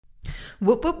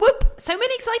Whoop, whoop, whoop. So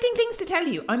many exciting things to tell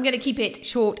you. I'm going to keep it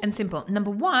short and simple. Number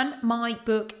one, my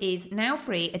book is now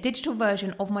free, a digital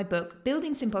version of my book,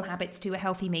 Building Simple Habits to a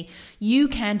Healthy Me. You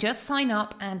can just sign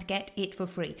up and get it for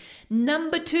free.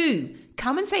 Number two,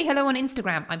 come and say hello on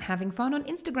Instagram. I'm having fun on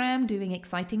Instagram doing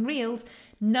exciting reels.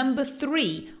 Number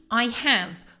three, I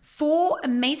have 4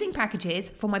 amazing packages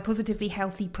for my Positively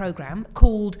Healthy program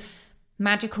called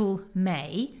Magical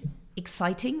May.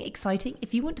 Exciting.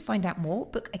 If you want to find out more,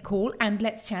 book a call and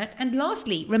let's chat. And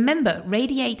lastly, remember,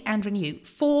 Radiate and Renew.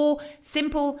 4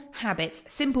 simple habits,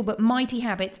 simple but mighty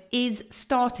habits, is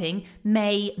starting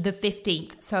May the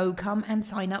 15th. So come and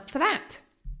sign up for that.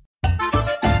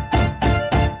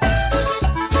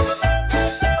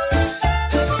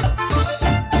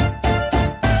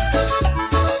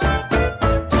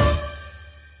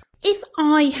 If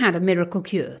I had a miracle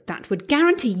cure that would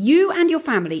guarantee you and your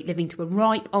family living to a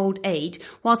ripe old age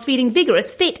whilst feeling vigorous,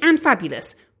 fit and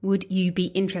fabulous, would you be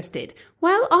interested?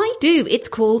 Well, I do. It's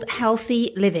called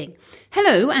Healthy Living.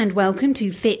 Hello and welcome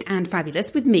to Fit and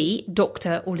Fabulous with me,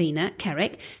 Dr. Orlena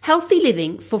Kerrick. Healthy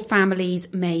Living for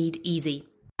Families Made Easy.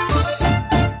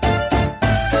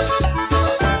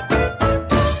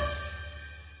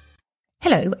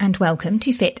 Hello and welcome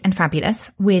to Fit and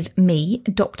Fabulous with me,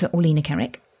 Dr. Orlena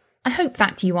Kerrick. I hope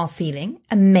that you are feeling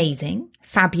amazing,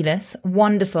 fabulous,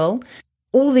 wonderful,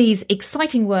 all these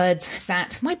exciting words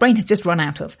that my brain has just run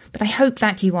out of. But I hope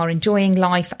that you are enjoying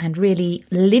life and really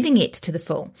living it to the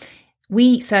full.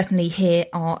 We certainly here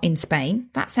are in Spain.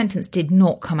 That sentence did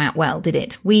not come out well, did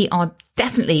it? We are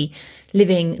definitely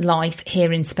living life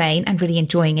here in Spain and really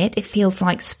enjoying it. It feels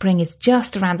like spring is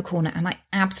just around the corner and I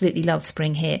absolutely love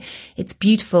spring here. It's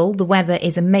beautiful. The weather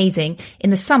is amazing. In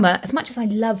the summer, as much as I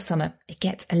love summer, it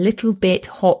gets a little bit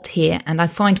hot here and I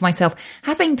find myself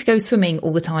having to go swimming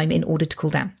all the time in order to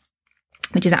cool down,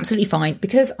 which is absolutely fine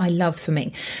because I love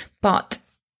swimming. But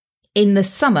in the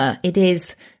summer, it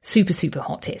is super, super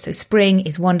hot here. So spring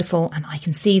is wonderful. And I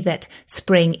can see that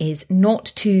spring is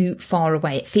not too far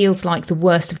away. It feels like the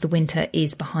worst of the winter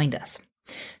is behind us.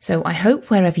 So I hope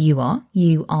wherever you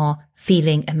are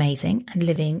feeling amazing and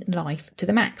living life to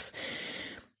the max.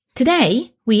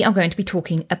 Today, we are going to be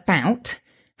talking about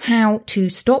how to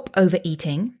stop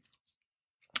overeating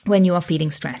when you are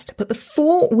feeling stressed. But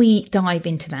before we dive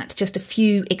into that, just a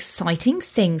few exciting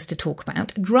things to talk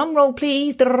about. Drum roll,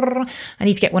 please. I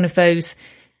need to get one of those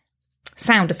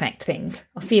sound effect things.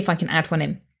 I'll see if I can add one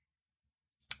in.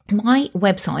 My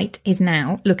website is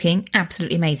now looking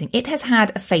absolutely amazing. It has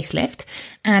had a facelift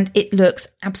and it looks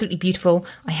absolutely beautiful.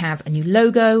 I have a new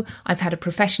logo. I've had a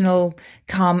professional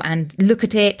come and look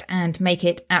at it and make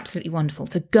it absolutely wonderful.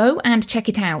 So go and check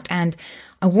it out. And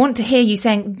I want to hear you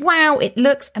saying, wow, it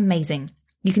looks amazing.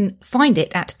 You can find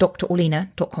it at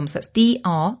drorlena.com. So that's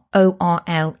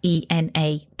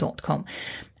drorlena.com.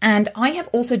 And I have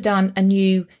also done a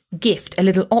new gift, a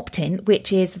little opt-in,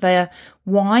 which is the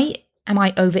Why Am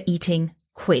I Overeating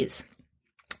quiz.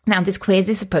 Now, this quiz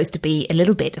is supposed to be a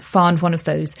little bit fun, one of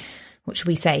those, what should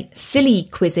we say, silly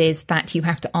quizzes that you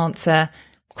have to answer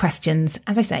questions,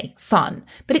 as I say, fun,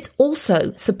 but it's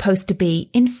also supposed to be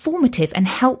informative and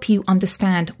help you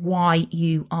understand why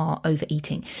you are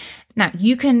overeating. Now,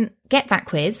 you can get that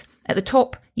quiz. At the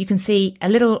top, you can see a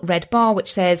little red bar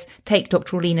which says, take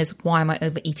Dr. Orlena's Why Am I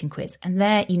Overeating quiz. And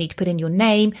there you need to put in your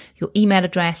name, your email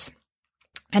address,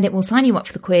 and it will sign you up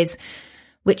for the quiz,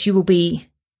 which you will be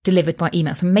delivered by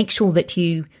email. So make sure that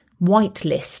you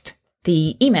whitelist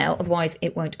the email, otherwise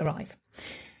it won't arrive.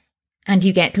 And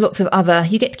you get lots of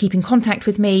you get to keep in contact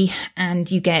with me and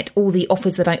you get all the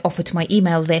offers that I offer to my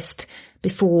email list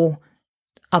before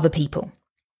other people.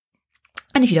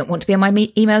 And if you don't want to be on my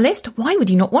email list, why would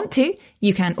you not want to?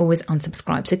 You can always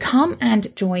unsubscribe. So come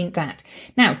and join that.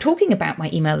 Now, talking about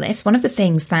my email list, one of the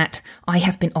things that I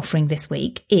have been offering this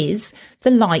week is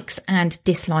the likes and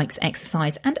dislikes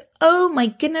exercise. And oh my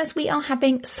goodness, we are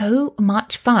having so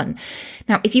much fun.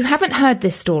 Now, if you haven't heard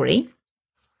this story,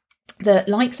 the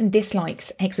likes and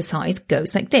dislikes exercise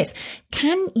goes like this.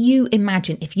 Can you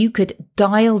imagine if you could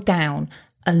dial down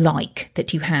a like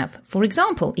that you have? For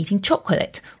example, eating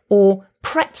chocolate or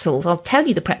pretzels. I'll tell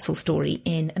you the pretzel story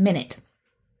in a minute.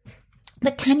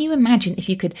 But can you imagine if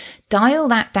you could dial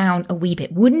that down a wee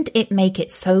bit? Wouldn't it make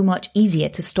it so much easier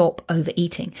to stop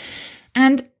overeating?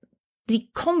 And the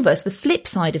converse, the flip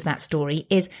side of that story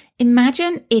is,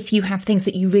 imagine if you have things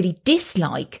that you really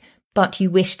dislike, but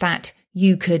you wish that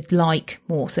you could like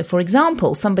more. So for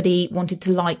example, somebody wanted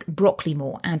to like broccoli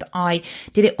more, and I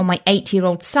did it on my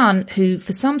 8-year-old son, who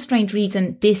for some strange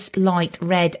reason disliked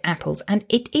red apples, and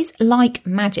it is like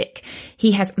magic.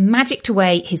 He has magicked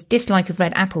away his dislike of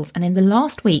red apples, and in the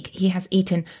last week he has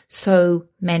eaten so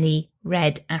many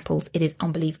red apples. It is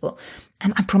unbelievable.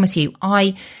 And I promise you,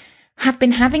 I have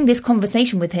been having this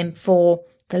conversation with him for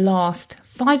the last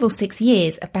 5 or 6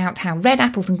 years about how red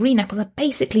apples and green apples are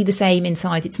basically the same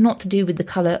inside. It's not to do with the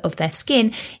colour of their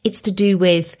skin. It's to do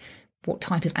with what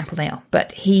type of apple they are.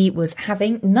 But he was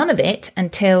having none of it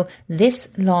until this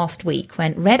last week,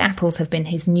 when red apples have been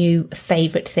his new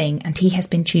favourite thing, and he has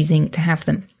been choosing to have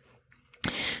them.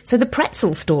 So the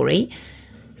pretzel story,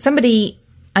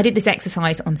 I did this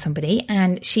exercise on somebody,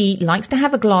 and she likes to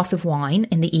have a glass of wine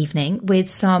in the evening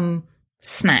with some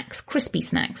snacks, crispy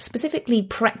snacks, specifically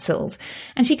pretzels.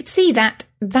 And she could see that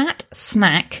that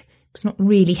snack was not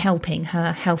really helping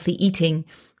her healthy eating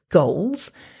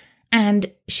goals.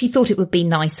 And she thought it would be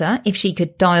nicer if she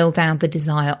could dial down the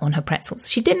desire on her pretzels.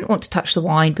 She didn't want to touch the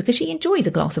wine because she enjoys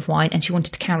a glass of wine, and she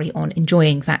wanted to carry on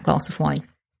enjoying that glass of wine.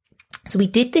 So we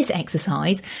did this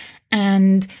exercise,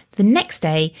 and the next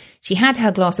day she had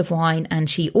her glass of wine and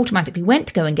she automatically went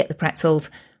to go and get the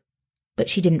pretzels, but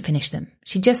she didn't finish them.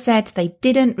 She just said they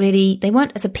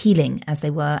weren't as appealing as they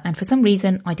were, and for some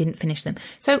reason I didn't finish them.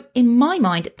 So in my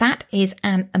mind, that is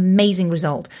an amazing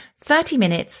result. 30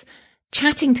 minutes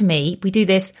chatting to me. We do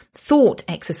this thought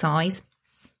exercise,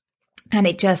 and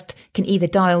it just can either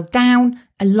dial down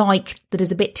a like that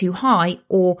is a bit too high,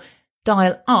 or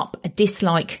dial up a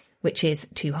dislike which is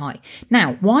too high.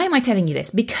 Now, why am I telling you this?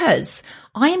 Because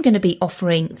I am going to be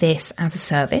offering this as a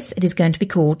service. It is going to be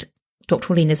called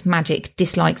Dr. Orlina's Magic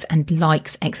Dislikes and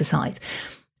Likes exercise.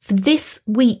 For this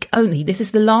week only, this is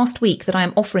the last week that I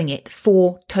am offering it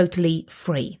for totally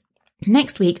free.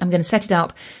 Next week, I'm going to set it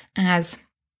up as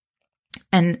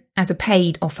a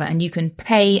paid offer, and you can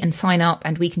pay and sign up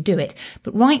and we can do it.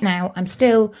 But right now, I'm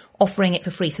still offering it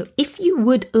for free. So if you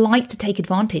would like to take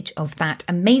advantage of that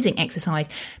amazing exercise,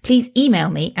 please email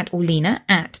me at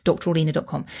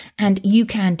orlina@drorlina.com, and you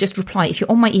can just reply. If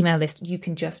you're on my email list, you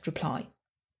can just reply.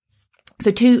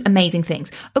 So 2 amazing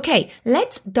things. Okay,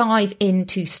 let's dive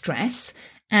into stress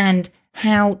and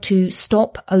how to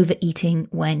stop overeating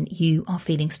when you are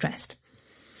feeling stressed.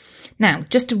 Now,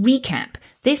 just to recap,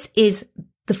 this is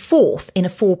the 4th in a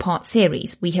 4-part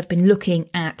series. We have been looking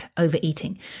at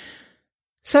overeating.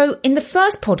 So in the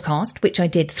first podcast, which I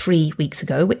did 3 weeks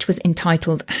ago, which was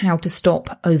entitled How to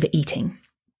Stop Overeating,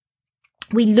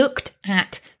 we looked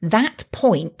at that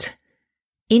point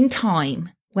in time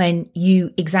when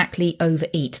you exactly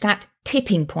overeat, that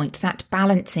tipping point, that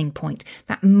balancing point,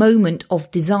 that moment of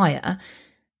desire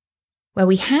where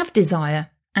we have desire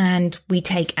and we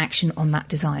take action on that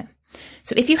desire.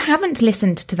 So if you haven't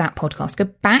listened to that podcast, go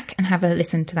back and have a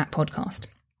listen to that podcast.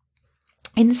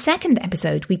 In the second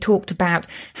episode, we talked about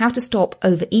how to stop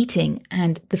overeating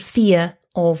and the fear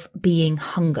of being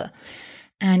hunger.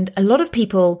 And a lot of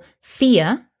people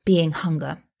fear being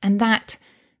hunger, and that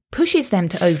pushes them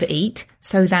to overeat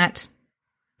so that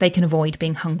they can avoid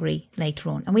being hungry later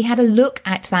on. And we had a look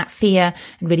at that fear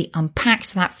and really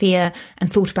unpacked that fear and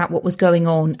thought about what was going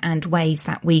on and ways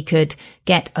that we could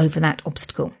get over that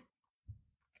obstacle.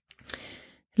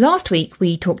 Last week,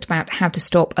 we talked about how to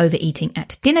stop overeating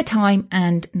at dinner time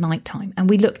and nighttime. And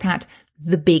we looked at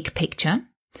the big picture.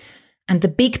 And the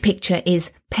big picture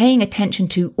is paying attention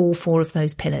to all 4 of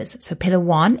those pillars. So pillar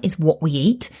 1 is what we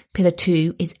eat. Pillar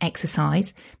 2 is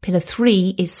exercise. Pillar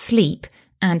 3 is sleep.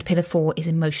 And pillar 4 is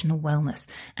emotional wellness.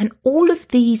 And all of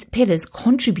these pillars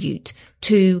contribute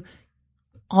to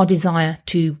our desire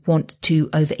to want to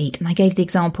overeat. And I gave the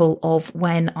example of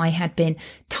when I had been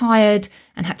tired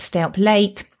and had to stay up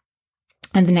late,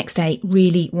 and the next day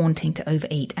really wanting to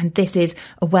overeat. And this is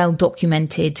a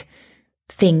well-documented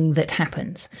thing that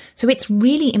happens. So it's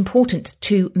really important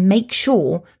to make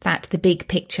sure that the big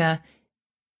picture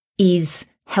is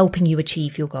helping you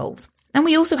achieve your goals. And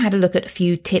we also had a look at a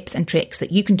few tips and tricks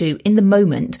that you can do in the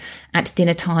moment at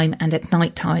dinner time and at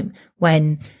night time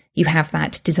when you have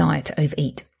that desire to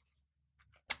overeat.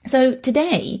 So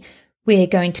today we're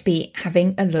going to be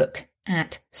having a look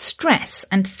at stress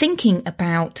and thinking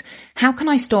about how can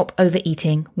I stop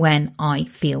overeating when I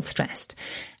feel stressed.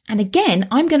 And again,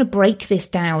 I'm going to break this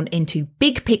down into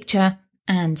big picture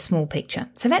and small picture.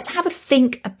 So let's have a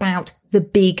think about the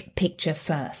big picture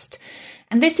first.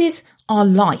 And this is our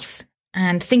life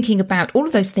and thinking about all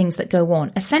of those things that go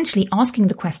on, essentially asking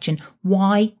the question,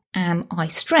 why am I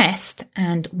stressed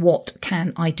and what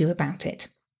can I do about it?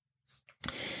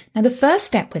 Now, the first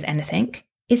step with anything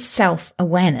is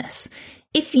self-awareness.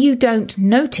 If you don't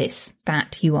notice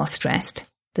that you are stressed,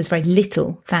 there's very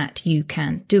little that you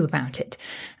can do about it.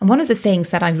 And one of the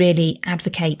things that I really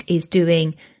advocate is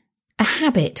doing a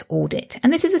habit audit.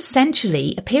 And this is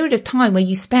essentially a period of time where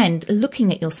you spend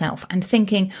looking at yourself and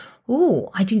thinking, oh,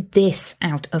 I do this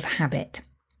out of habit.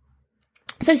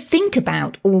 So think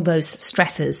about all those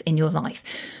stressors in your life.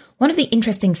 One of the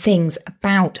interesting things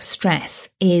about stress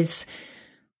is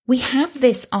we have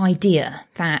this idea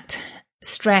that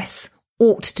stress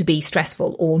ought to be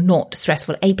stressful or not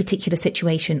stressful. A particular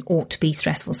situation ought to be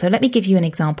stressful. So let me give you an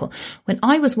example. When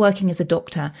I was working as a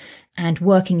doctor and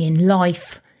working in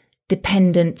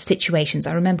life-dependent situations,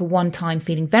 I remember one time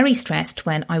feeling very stressed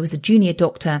when I was a junior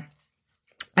doctor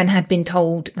and had been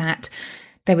told that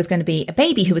there was going to be a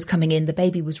baby who was coming in. The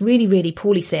baby was really, really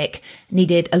poorly sick,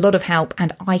 needed a lot of help,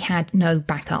 and I had no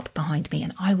backup behind me.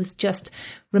 And I was just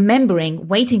remembering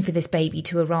waiting for this baby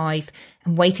to arrive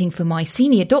and waiting for my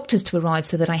senior doctors to arrive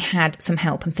so that I had some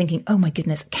help, and thinking, oh my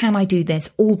goodness, can I do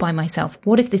this all by myself?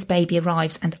 What if this baby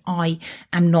arrives and I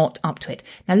am not up to it?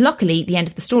 Now, luckily, the end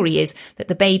of the story is that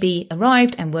the baby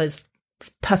arrived and was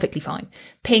perfectly fine,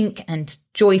 pink and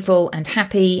joyful and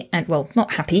happy, and well,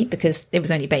 not happy because it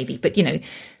was only a baby, but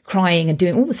crying and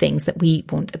doing all the things that we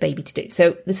want a baby to do.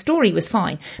 So the story was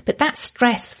fine, but that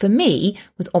stress for me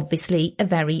was obviously a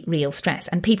very real stress.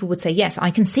 And people would say, yes,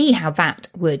 I can see how that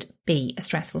would be a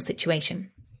stressful situation.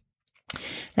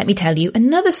 Let me tell you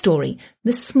another story.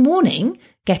 This morning,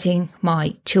 getting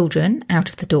my children out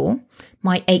of the door,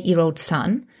 my 8-year-old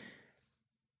son,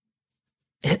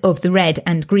 of the red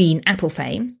and green Apple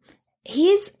fame, he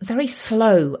is very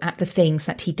slow at the things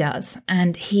that he does,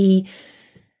 and he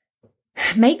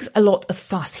makes a lot of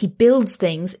fuss. He builds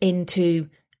things into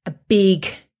a big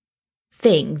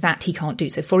thing that he can't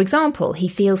do. So, for example, he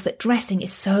feels that dressing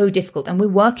is so difficult, and we're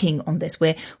working on this.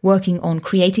 We're working on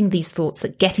creating these thoughts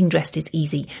that getting dressed is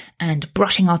easy and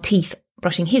brushing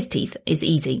his teeth is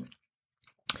easy.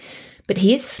 But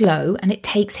he is slow, and it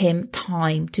takes him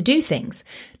time to do things.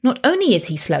 Not only is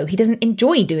he slow, he doesn't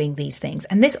enjoy doing these things.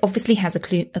 And this obviously has a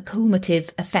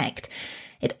cumulative effect.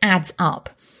 It adds up.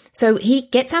 So he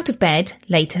gets out of bed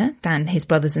later than his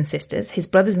brothers and sisters. His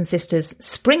brothers and sisters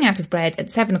spring out of bed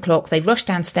at 7 o'clock. They rush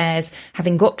downstairs,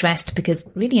 having got dressed, because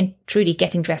really and truly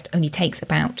getting dressed only takes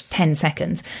about 10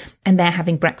 seconds. And they're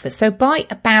having breakfast. So by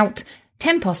about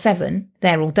 7:10,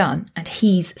 they're all done, and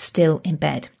he's still in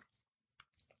bed.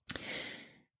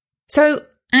 So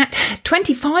at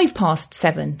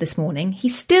 7:25 this morning, he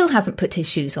still hasn't put his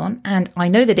shoes on. And I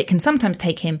know that it can sometimes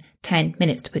take him 10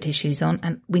 minutes to put his shoes on.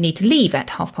 And we need to leave at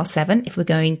 7:30 if we're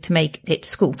going to make it to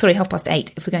school.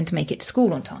 8:30 if we're going to make it to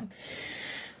school on time.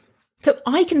 So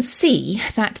I can see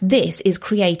that this is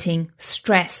creating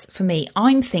stress for me.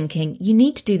 I'm thinking, you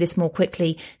need to do this more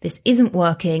quickly. This isn't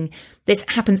working. This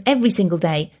happens every single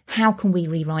day. How can we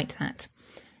rewrite that?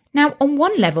 Now, on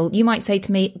one level, you might say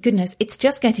to me, goodness, it's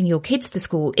just getting your kids to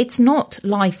school. It's not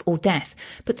life or death.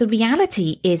 But the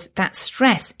reality is that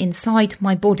stress inside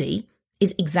my body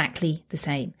is exactly the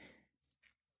same.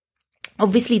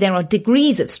 Obviously, there are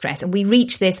degrees of stress, and we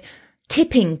reach this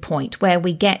tipping point where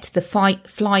we get the fight,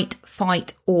 flight,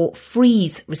 fight, or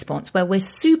freeze response, where we're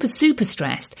super, super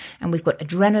stressed, and we've got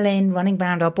adrenaline running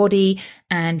around our body,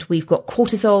 and we've got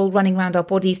cortisol running around our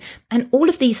bodies, and all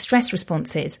of these stress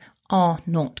responses are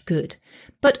not good.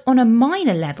 But on a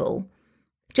minor level,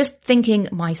 just thinking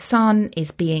my son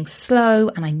is being slow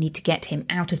and I need to get him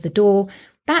out of the door,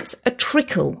 that's a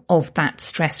trickle of that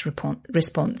stress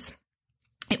response.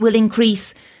 It will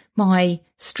increase my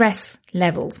stress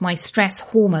levels, my stress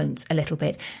hormones a little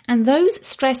bit. And those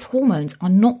stress hormones are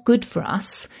not good for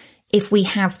us if we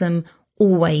have them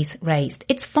always raised.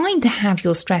 It's fine to have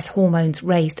your stress hormones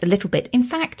raised a little bit. In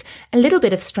fact, a little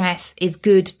bit of stress is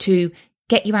good to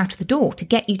get you out of the door, to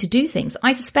get you to do things.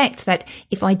 I suspect that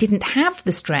if I didn't have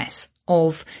the stress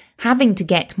of having to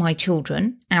get my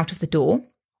children out of the door,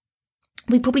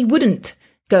 we probably wouldn't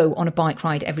go on a bike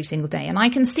ride every single day. And I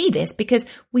can see this because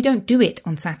we don't do it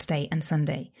on Saturday and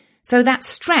Sunday. So that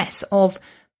stress of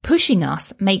pushing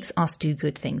us makes us do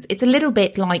good things. It's a little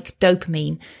bit like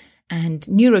dopamine and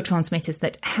neurotransmitters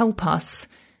that help us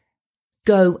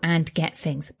go and get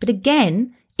things. But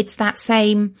again, it's that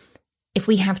same, if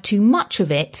we have too much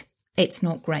of it, it's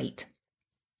not great.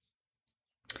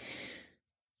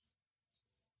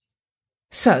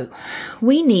 So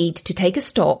we need to take a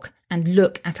stock and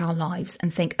look at our lives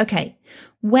and think, okay,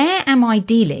 where am I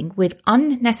dealing with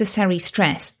unnecessary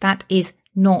stress that is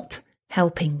not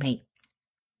helping me?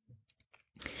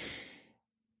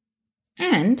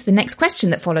 And the next question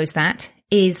that follows that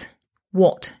is,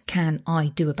 what can I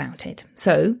do about it?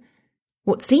 So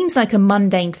What seems like a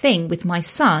mundane thing with my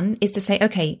son is to say,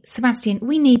 okay, Sebastian,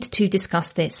 we need to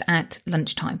discuss this at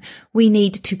lunchtime. We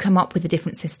need to come up with a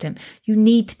different system. You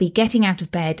need to be getting out of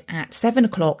bed at 7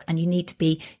 o'clock and you need to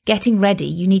be getting ready.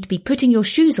 You need to be putting your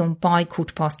shoes on by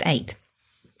 8:15.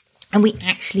 And we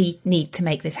actually need to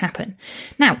make this happen.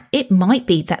 Now, it might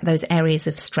be that those areas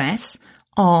of stress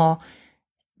are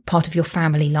part of your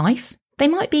family life. They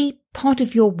might be part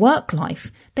of your work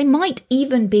life. They might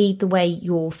even be the way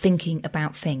you're thinking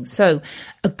about things. So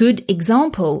a good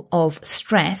example of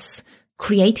stress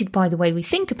created by the way we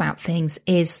think about things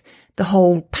is the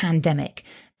whole pandemic.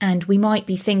 And we might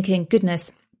be thinking,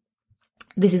 goodness,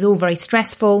 this is all very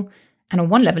stressful. And on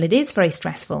one level, it is very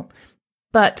stressful.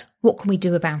 But what can we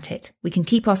do about it? We can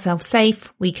keep ourselves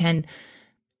safe. We can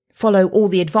follow all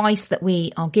the advice that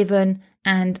we are given.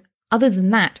 And other than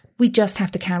that, we just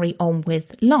have to carry on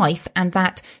with life, and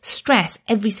that stress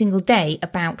every single day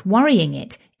about worrying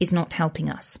it is not helping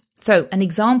us. So an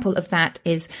example of that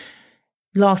is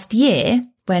last year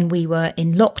when we were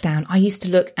in lockdown, I used to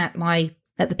look at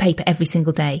the paper every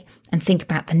single day and think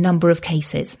about the number of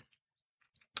cases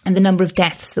and the number of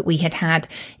deaths that we had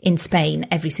in Spain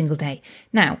every single day.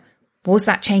 Now, was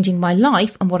that changing my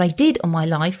life and what I did on my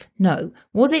life? No.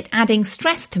 Was it adding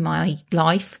stress to my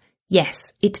life?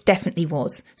 Yes, it definitely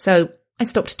was. So I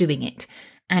stopped doing it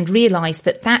and realized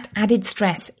that that added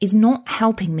stress is not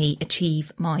helping me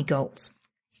achieve my goals.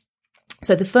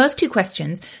 So the first two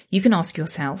questions you can ask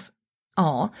yourself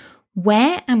are,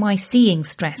 where am I seeing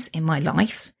stress in my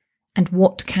life? And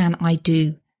what can I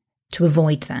do to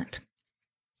avoid that?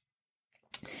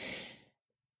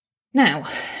 Now,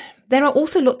 there are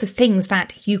also lots of things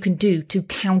that you can do to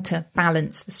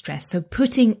counterbalance the stress. So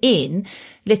putting in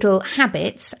little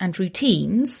habits and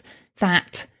routines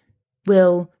that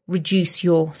will reduce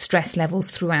your stress levels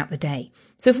throughout the day.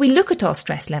 So if we look at our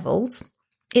stress levels,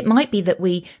 it might be that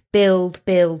we build.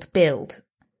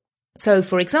 So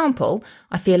for example,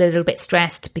 I feel a little bit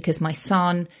stressed because my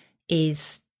son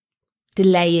is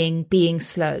delaying, being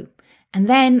slow. And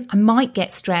then I might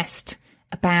get stressed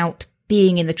about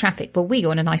being in the traffic. Well, we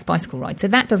go on a nice bicycle ride, so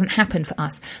that doesn't happen for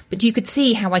us. But you could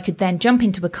see how I could then jump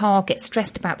into a car, get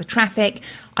stressed about the traffic.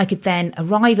 I could then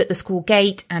arrive at the school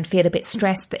gate and feel a bit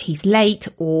stressed that he's late,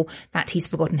 or that he's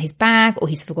forgotten his bag, or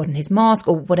he's forgotten his mask,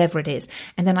 or whatever it is.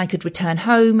 And then I could return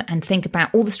home and think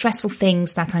about all the stressful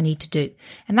things that I need to do.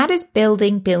 And that is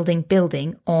building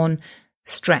on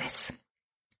stress.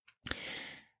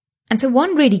 And so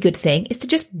one really good thing is to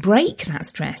just break that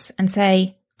stress and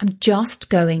say, I'm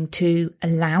just going to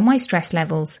allow my stress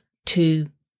levels to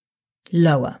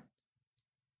lower.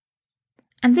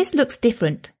 And this looks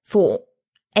different for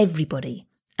everybody.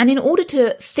 And in order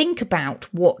to think about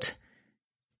what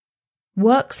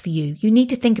works for you, you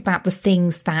need to think about the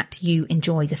things that you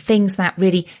enjoy, the things that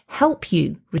really help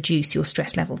you reduce your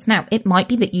stress levels. Now, it might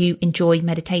be that you enjoy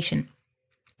meditation.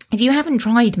 If you haven't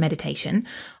tried meditation,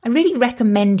 I really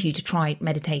recommend you to try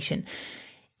meditation.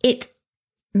 It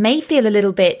may feel a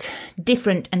little bit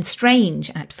different and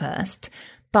strange at first,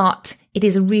 but it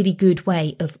is a really good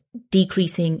way of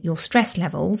decreasing your stress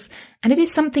levels. And it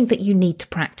is something that you need to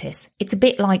practice. It's a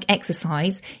bit like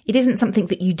exercise. It isn't something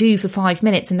that you do for 5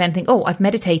 minutes and then think, oh, I've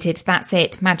meditated, that's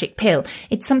it, magic pill.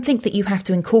 It's something that you have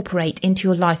to incorporate into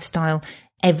your lifestyle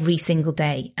every single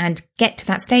day and get to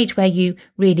that stage where you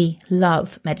really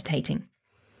love meditating.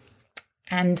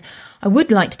 And I would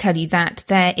like to tell you that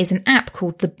there is an app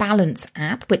called the Balance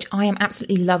app, which I am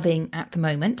absolutely loving at the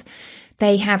moment.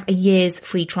 They have a year's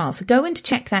free trial. So go and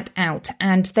check that out.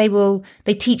 And they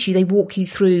walk you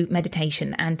through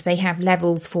meditation, and they have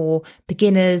levels for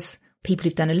beginners, people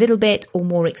who've done a little bit, or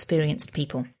more experienced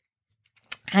people.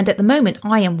 And at the moment,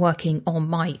 I am working on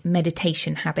my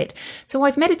meditation habit. So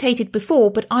I've meditated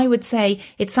before, but I would say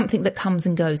it's something that comes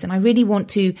and goes. And I really want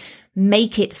to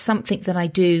make it something that I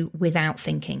do without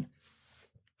thinking.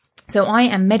 So I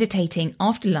am meditating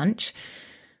after lunch.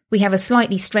 We have a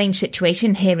slightly strange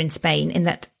situation here in Spain in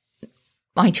that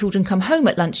my children come home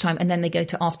at lunchtime and then they go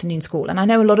to afternoon school. And I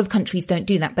know a lot of countries don't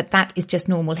do that, but that is just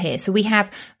normal here. So we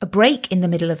have a break in the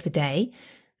middle of the day,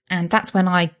 and that's when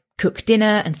I cook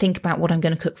dinner and think about what I'm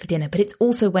going to cook for dinner. But it's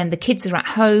also when the kids are at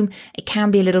home, it can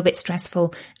be a little bit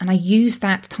stressful. And I use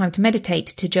that time to meditate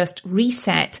to just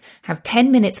reset, have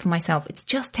 10 minutes for myself. It's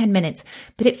just 10 minutes,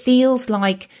 but it feels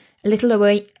like a little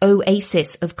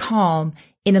oasis of calm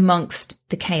in amongst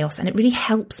the chaos. And it really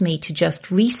helps me to just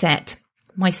reset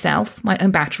myself, my own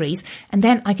batteries. And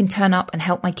then I can turn up and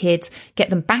help my kids,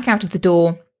 get them back out of the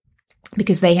door,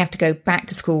 because they have to go back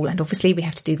to school. And obviously we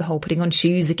have to do the whole putting on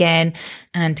shoes again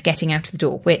and getting out of the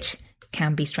door, which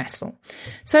can be stressful.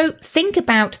 So think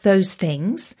about those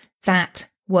things that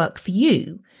work for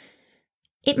you.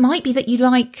 It might be that you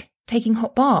like taking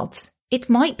hot baths. It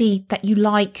might be that you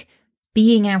like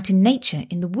being out in nature,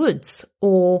 in the woods,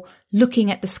 or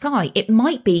looking at the sky. It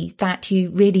might be that you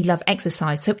really love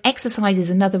exercise. So exercise is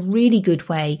another really good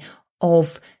way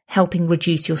of helping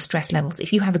reduce your stress levels.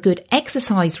 If you have a good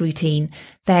exercise routine,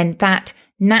 then that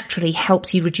naturally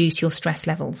helps you reduce your stress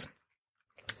levels.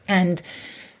 And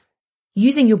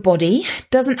using your body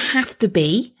doesn't have to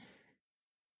be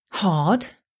hard.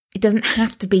 It doesn't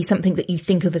have to be something that you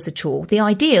think of as a chore. The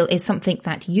ideal is something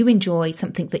that you enjoy,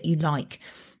 something that you like.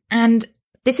 And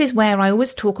this is where I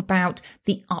always talk about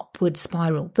the upward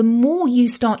spiral. The more you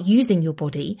start using your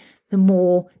body, the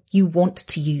more you want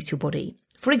to use your body.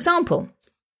 For example,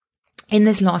 in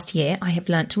this last year, I have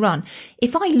learnt to run.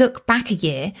 If I look back a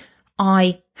year,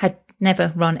 I had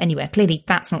never run anywhere. Clearly,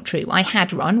 that's not true. I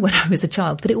had run when I was a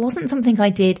child, but it wasn't something I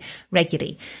did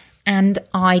regularly. And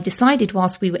I decided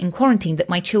whilst we were in quarantine that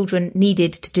my children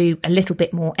needed to do a little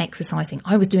bit more exercising.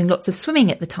 I was doing lots of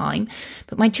swimming at the time,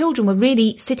 but my children were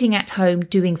really sitting at home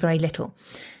doing very little.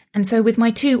 And so with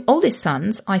my two oldest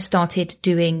sons, I started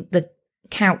doing the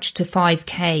Couch to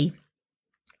 5K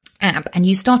app. And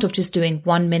you start off just doing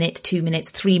 1 minute, 2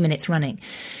 minutes, 3 minutes running.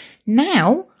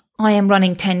 Now I am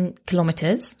running 10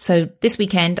 kilometers. So this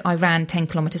weekend I ran 10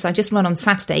 kilometers. I just run on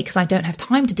Saturday because I don't have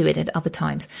time to do it at other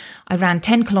times. I ran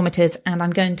 10 kilometers and I'm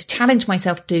going to challenge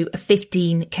myself to do a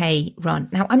 15k run.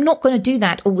 Now I'm not going to do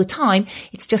that all the time.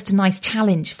 It's just a nice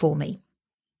challenge for me.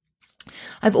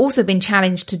 I've also been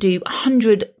challenged to do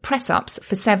 100 press-ups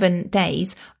for 7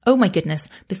 days. Oh my goodness.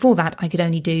 Before that, I could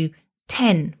only do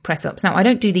 10 press-ups. Now, I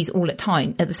don't do these all at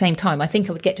the same time. I think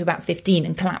I would get to about 15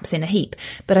 and collapse in a heap,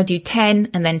 but I do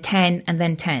 10 and then 10 and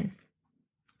then 10.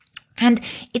 And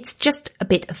it's just a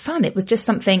bit of fun. It was just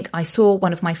something I saw.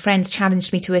 One of my friends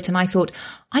challenged me to it and I thought,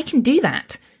 I can do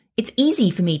that. It's easy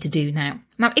for me to do now.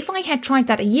 Now, if I had tried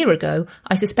that a year ago,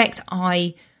 I suspect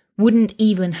I wouldn't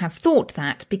even have thought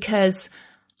that because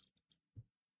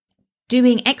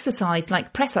doing exercise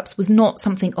like press-ups was not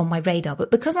something on my radar.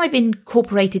 But because I've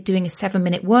incorporated doing a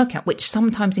 7-minute workout, which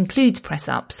sometimes includes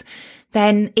press-ups,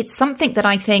 then it's something that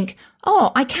I think,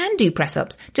 oh, I can do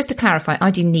press-ups. Just to clarify, I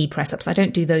do knee press-ups. I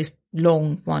don't do those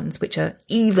long ones, which are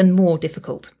even more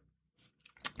difficult.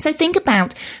 So think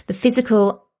about the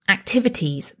physical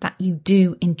activities that you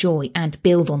do enjoy and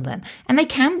build on them. And they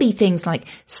can be things like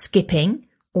skipping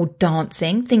or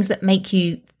dancing, things that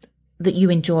you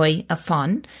enjoy are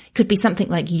fun. Could be something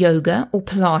like yoga or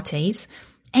Pilates.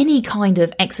 Any kind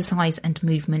of exercise and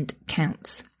movement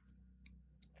counts.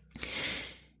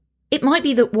 It might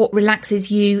be that what relaxes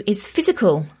you is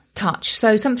physical touch.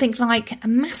 So something like a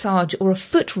massage or a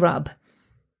foot rub,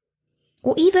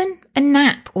 or even a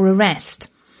nap or a rest.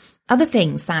 Other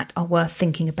things that are worth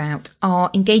thinking about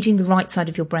are engaging the right side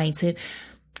of your brain. So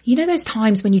you know those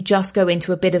times when you just go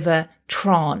into a bit of a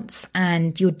trance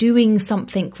and you're doing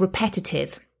something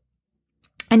repetitive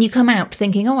and you come out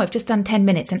thinking, oh, I've just done 10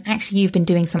 minutes and actually you've been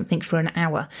doing something for an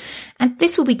hour. And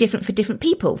this will be different for different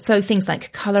people. So things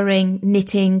like colouring,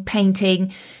 knitting,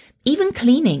 painting, even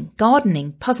cleaning,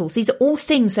 gardening, puzzles. These are all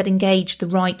things that engage the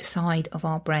right side of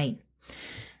our brain.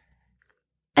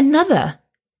 Another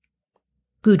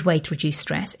good way to reduce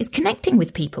stress is connecting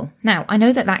with people. Now, I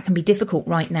know that that can be difficult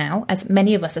right now, as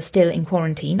many of us are still in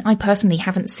quarantine. I personally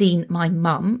haven't seen my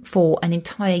mum for an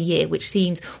entire year, which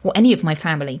seems, or any of my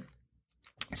family,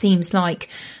 seems like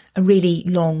a really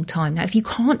long time. Now, if you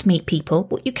can't meet people,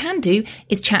 what you can do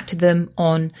is chat to them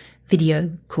on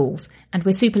video calls. And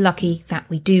we're super lucky that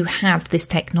we do have this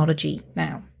technology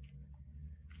now.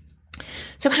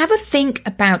 So have a think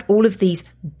about all of these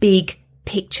big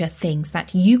picture things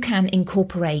that you can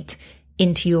incorporate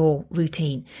into your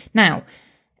routine. Now,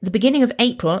 the beginning of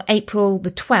April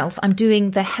the 12th, I'm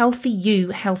doing the Healthy You,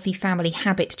 Healthy Family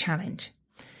Habit Challenge.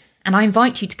 And I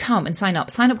invite you to come and sign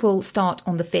up. Sign up will start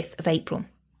on the 5th of April.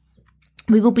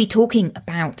 We will be talking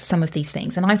about some of these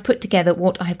things. And I've put together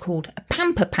what I have called a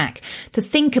pamper pack to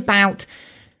think about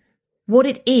what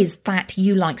it is that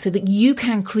you like so that you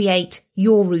can create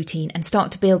your routine and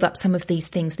start to build up some of these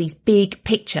things, these big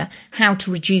picture, how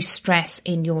to reduce stress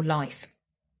in your life.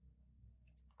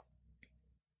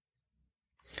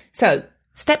 So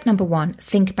step number 1,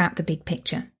 think about the big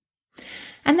picture.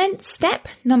 And then step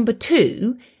number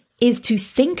 2 is to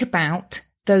think about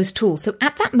those tools. So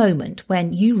at that moment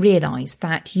when you realize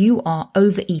that you are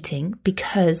overeating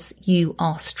because you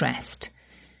are stressed,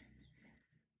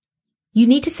 you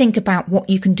need to think about what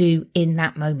you can do in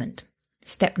that moment.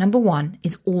 Step number 1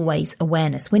 is always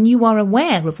awareness. When you are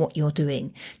aware of what you're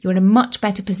doing, you're in a much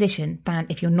better position than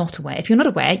if you're not aware. If you're not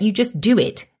aware, you just do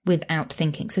it without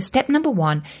thinking. So step number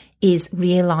 1 is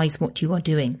realize what you are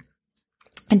doing.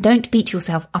 And don't beat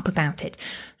yourself up about it.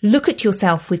 Look at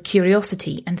yourself with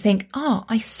curiosity and think,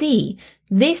 I see.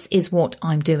 This is what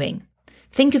I'm doing.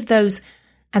 Think of those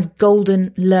as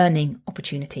golden learning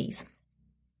opportunities.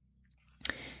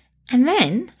 And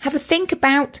then have a think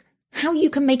about how you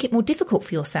can make it more difficult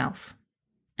for yourself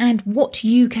and what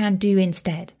you can do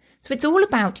instead. So it's all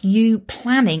about you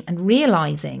planning and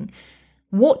realizing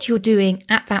what you're doing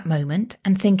at that moment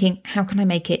and thinking, how can I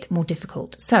make it more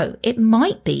difficult? So it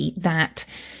might be that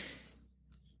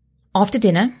after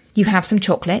dinner, you have some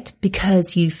chocolate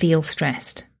because you feel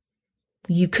stressed.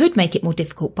 You could make it more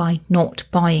difficult by not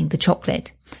buying the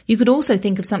chocolate. You could also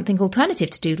think of something alternative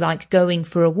to do, like going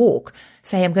for a walk.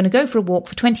 Say, I'm going to go for a walk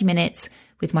for 20 minutes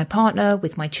with my partner,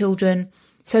 with my children,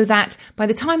 so that by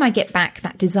the time I get back,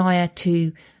 that desire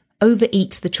to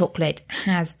overeat the chocolate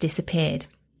has disappeared.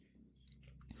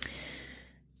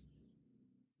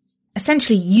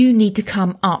 Essentially, you need to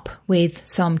come up with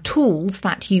some tools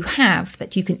that you have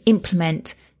that you can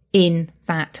implement in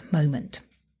that moment.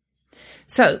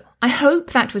 So I hope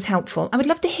that was helpful. I would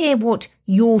love to hear what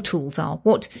your tools are,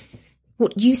 what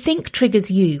you think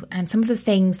triggers you, and some of the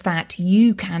things that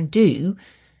you can do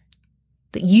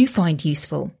that you find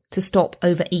useful to stop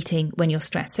overeating when you're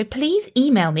stressed. So please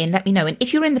email me and let me know. And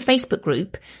if you're in the Facebook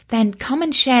group, then come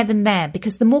and share them there,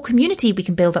 because the more community we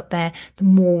can build up there, the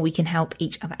more we can help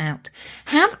each other out.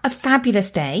 Have a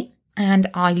fabulous day, and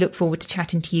I look forward to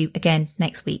chatting to you again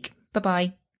next week.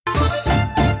 Bye-bye.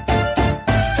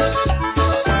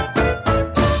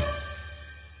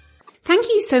 Thank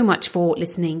you so much for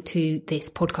listening to this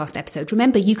podcast episode.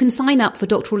 Remember, you can sign up for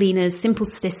Dr. Orlena's Simple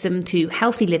System to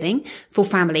Healthy Living for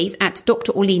Families at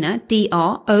drorlena,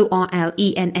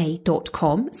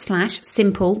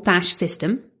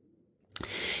 drorlena.com/simple-system.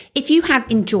 If you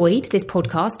have enjoyed this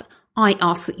podcast, I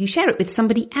ask that you share it with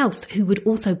somebody else who would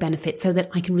also benefit, so that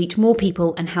I can reach more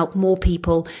people and help more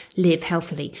people live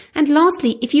healthily. And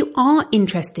lastly, if you are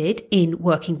interested in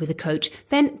working with a coach,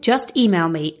 then just email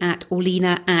me at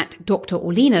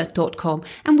orlena@drorlena.com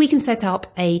and we can set up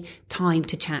a time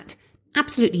to chat.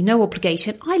 Absolutely no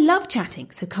obligation. I love chatting,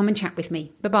 so come and chat with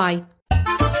me. Bye-bye.